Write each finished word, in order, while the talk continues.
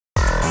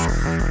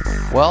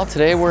Well,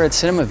 today we're at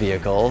Cinema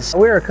Vehicles.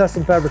 We're a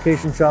custom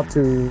fabrication shop to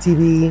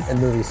TV and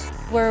movies.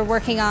 We're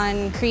working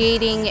on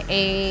creating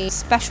a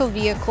special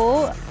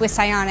vehicle with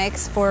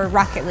psionics for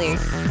Rocket League.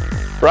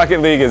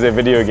 Rocket League is a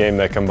video game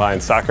that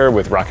combines soccer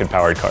with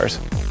rocket-powered cars.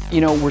 You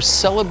know, we're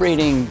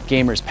celebrating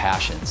gamers'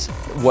 passions.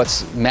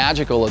 What's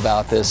magical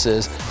about this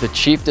is the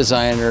chief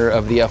designer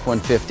of the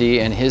F-150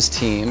 and his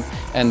team,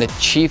 and the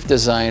chief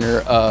designer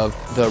of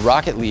the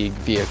Rocket League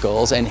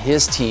vehicles and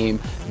his team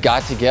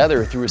got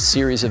together through a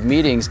series of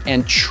meetings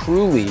and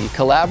truly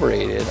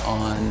collaborated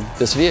on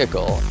this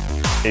vehicle.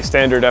 A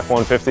standard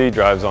F-150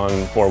 drives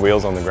on 4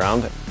 wheels on the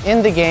ground.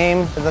 In the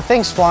game, the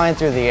thing's flying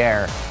through the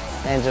air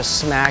and just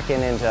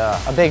smacking into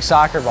a big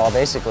soccer ball,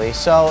 basically.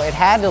 So it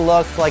had to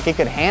look like it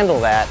could handle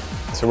that.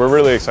 So we're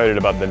really excited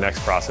about the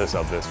next process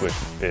of this, which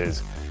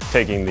is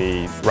taking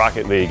the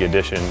Rocket League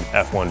Edition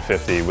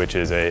F-150, which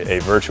is a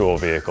virtual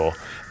vehicle,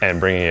 and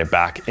bringing it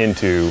back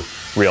into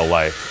real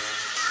life.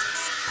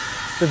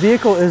 The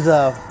vehicle is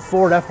a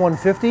Ford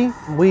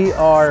F-150. We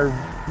are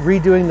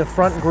redoing the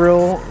front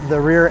grille, the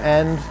rear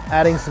end,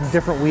 adding some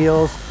different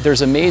wheels.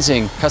 There's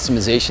amazing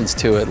customizations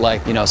to it,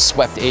 like, you know,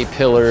 swept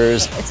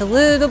A-pillars. It's a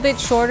little bit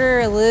shorter,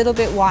 a little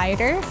bit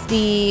wider.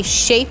 The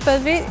shape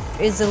of it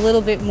is a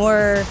little bit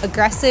more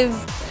aggressive.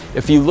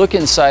 If you look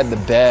inside the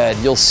bed,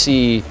 you'll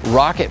see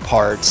rocket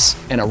parts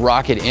and a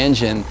rocket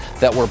engine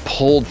that were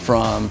pulled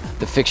from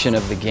the fiction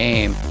of the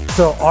game.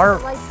 So our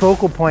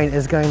focal point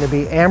is going to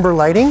be amber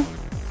lighting,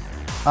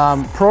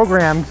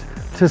 programmed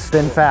to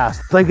spin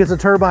fast, like it's a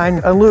turbine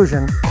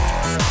illusion.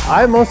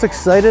 I'm most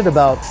excited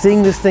about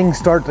seeing this thing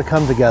start to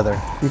come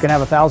together. You can have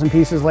 1,000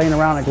 pieces laying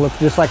around, it looks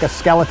just like a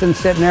skeleton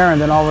sitting there,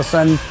 and then all of a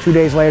sudden, 2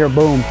 days later,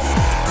 boom.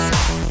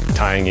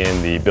 Tying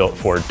in the Built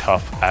Ford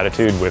Tough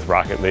attitude with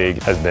Rocket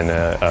League has been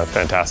a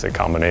fantastic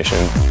combination.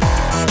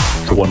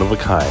 The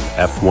one-of-a-kind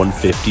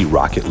F-150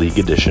 Rocket League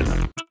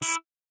Edition.